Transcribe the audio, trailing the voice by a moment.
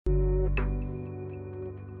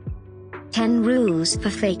10 Rules for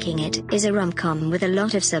Faking It is a rom-com with a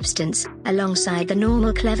lot of substance, alongside the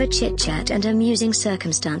normal clever chit-chat and amusing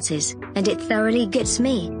circumstances, and it thoroughly gets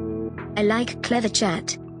me. I like clever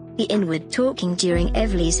chat. The inward talking during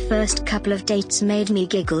Everly's first couple of dates made me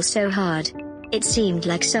giggle so hard. It seemed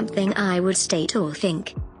like something I would state or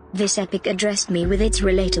think. This epic addressed me with its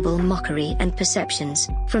relatable mockery and perceptions,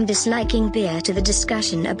 from disliking beer to the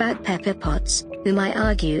discussion about Pepper Potts, whom I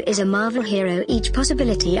argue is a Marvel hero each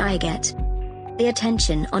possibility I get. The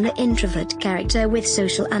attention on an introvert character with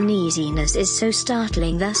social uneasiness is so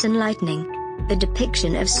startling, thus enlightening. The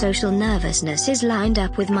depiction of social nervousness is lined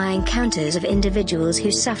up with my encounters of individuals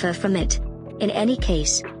who suffer from it. In any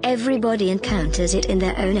case, everybody encounters it in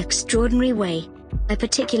their own extraordinary way. I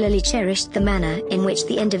particularly cherished the manner in which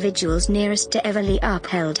the individuals nearest to Everly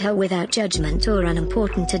upheld her without judgment or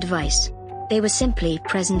unimportant advice. They were simply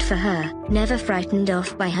present for her, never frightened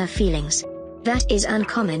off by her feelings. That is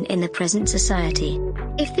uncommon in the present society.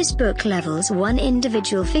 If this book levels one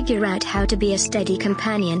individual figure out how to be a steady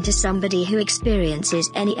companion to somebody who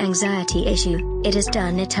experiences any anxiety issue, it has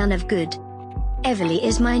done a ton of good. Everly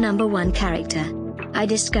is my number one character. I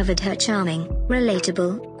discovered her charming,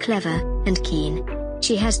 relatable, clever, and keen.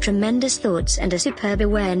 She has tremendous thoughts and a superb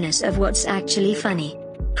awareness of what's actually funny.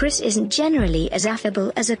 Chris isn't generally as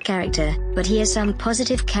affable as a character, but he has some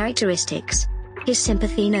positive characteristics. His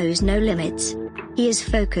sympathy knows no limits. He is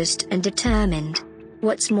focused and determined.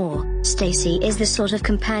 What's more, Stacy is the sort of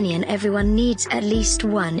companion everyone needs at least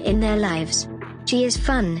one in their lives. She is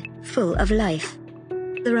fun, full of life.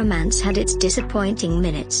 The romance had its disappointing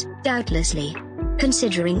minutes, doubtlessly.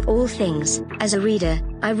 Considering all things, as a reader,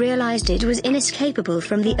 I realized it was inescapable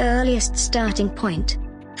from the earliest starting point.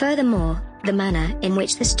 Furthermore, the manner in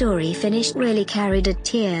which the story finished really carried a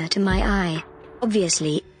tear to my eye.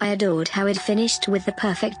 Obviously, I adored how it finished with the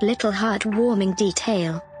perfect little heart-warming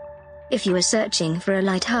detail. If you are searching for a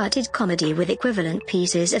light-hearted comedy with equivalent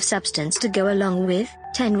pieces of substance to go along with,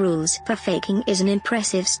 10 Rules for Faking is an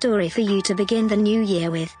impressive story for you to begin the new year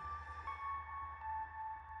with.